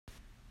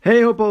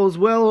Hey, hope all is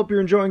well. Hope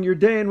you're enjoying your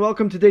day, and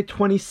welcome to day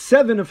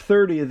 27 of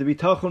 30 of the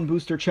Bitachon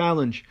Booster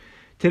Challenge.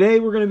 Today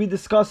we're going to be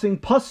discussing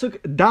Pasuk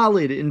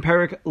Dalid in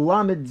Perek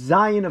Lamed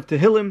Zayin of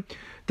Tehillim.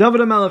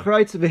 David HaMelech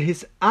writes,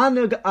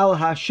 "V'hisanag al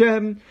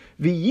Hashem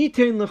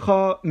v'yitein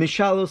lecha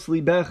mishalos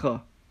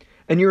libecha."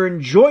 And your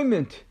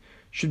enjoyment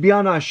should be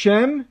on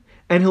Hashem,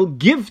 and He'll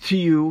give to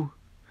you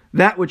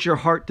that which your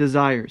heart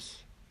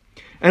desires.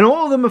 And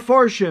all the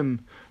Mefarshim,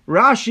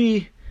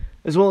 Rashi,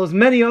 as well as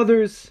many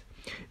others,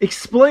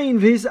 explain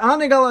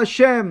V'hisanag al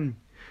Hashem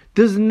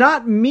does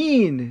not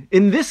mean,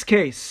 in this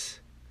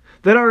case,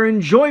 that our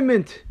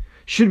enjoyment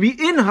should be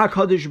in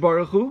HaKadosh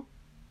Baruch Hu.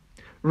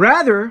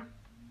 Rather,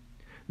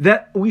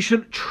 that we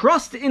should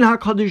trust in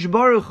HaKadosh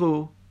Baruch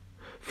Hu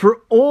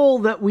for all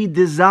that we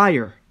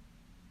desire.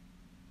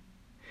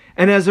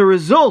 And as a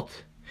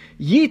result,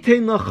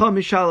 Yitein lecha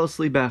mishalos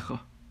libecha.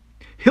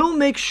 He'll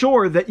make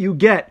sure that you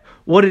get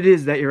what it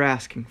is that you're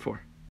asking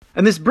for.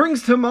 And this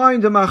brings to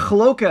mind a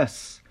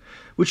machlokas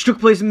which took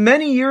place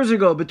many years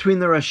ago between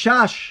the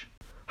Rashash,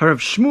 Harav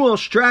Shmuel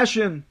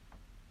Strashin,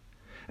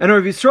 and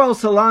Rav Yisrael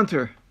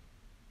Salanter,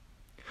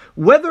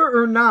 whether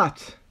or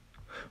not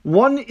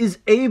one is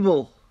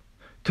able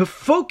to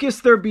focus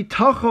their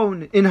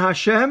bitachon in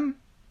Hashem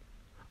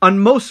on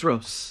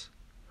mosros,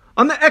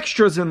 on the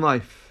extras in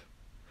life,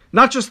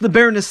 not just the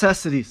bare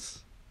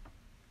necessities.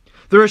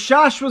 The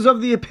Rashash was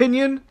of the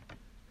opinion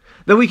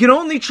that we can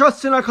only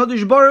trust in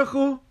HaKadosh Baruch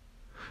Hu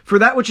for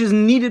that which is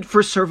needed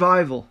for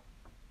survival.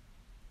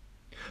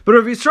 But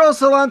Rav Yisrael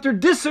Salanter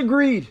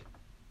disagreed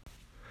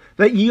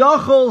that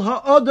Yachol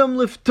ha'adam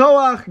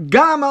liftoach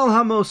gam al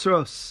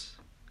hamosros.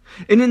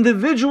 An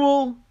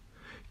individual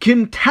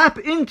can tap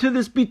into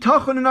this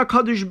bitachon in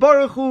HaKadosh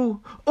Baruch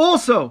Hu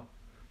also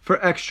for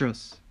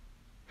extras.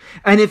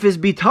 And if his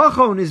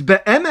bitachon is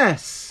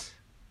be'emes,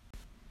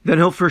 then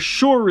he'll for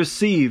sure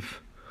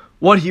receive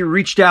what he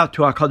reached out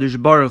to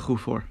HaKadosh Baruch Hu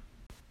for.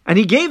 And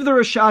he gave the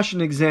Rashash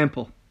an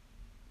example.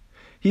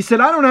 He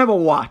said, I don't have a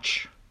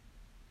watch.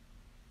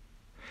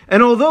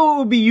 And although it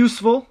would be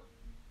useful,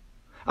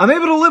 I'm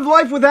able to live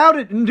life without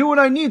it and do what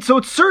I need. So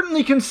it's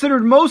certainly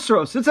considered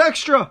mosros. It's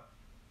extra.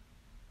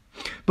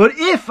 But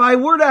if I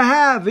were to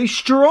have a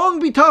strong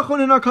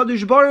bitachon in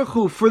HaKadosh Baruch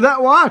Hu for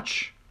that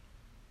watch,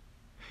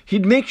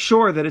 He'd make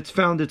sure that it's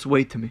found its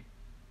way to me.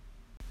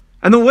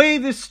 And the way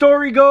this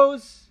story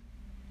goes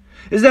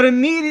is that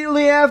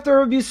immediately after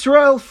Rabbi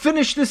Yisrael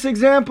finished this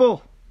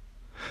example,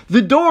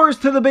 the doors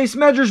to the Beis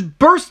Medrash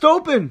burst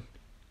open,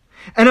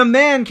 and a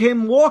man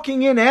came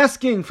walking in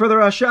asking for the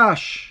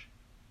Rashash.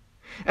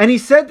 And he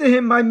said to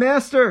him, my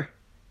master,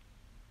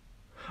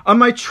 on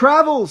my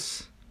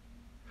travels,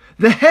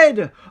 the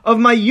head of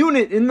my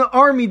unit in the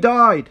army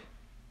died.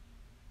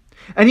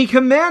 And he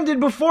commanded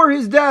before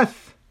his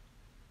death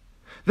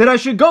that I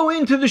should go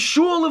into the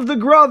shul of the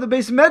Gra, the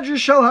Beis Medrash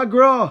Shel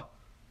HaGra,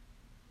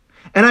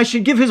 and I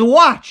should give his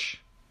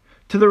watch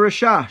to the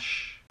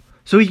Rashash,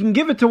 so he can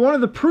give it to one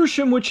of the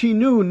Prushim which he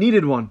knew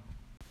needed one.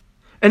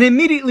 And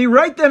immediately,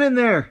 right then and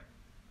there,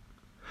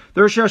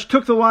 the Rashash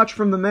took the watch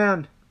from the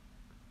man,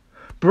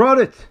 brought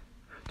it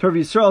to Rav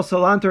Yisrael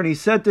Salanter, and he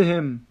said to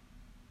him,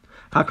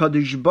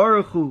 HaKadosh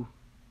Baruch Hu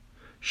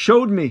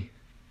showed me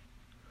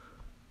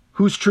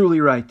who's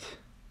truly right,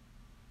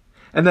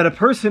 and that a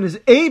person is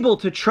able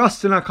to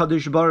trust in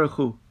HaKadosh Baruch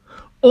Hu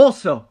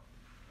also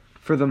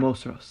for the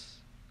mosros.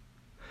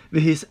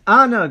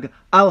 V'hisanag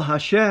al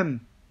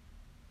Hashem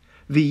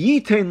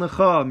v'yitein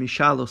lecha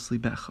mishalos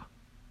libecha.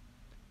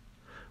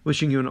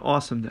 Wishing you an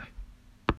awesome day.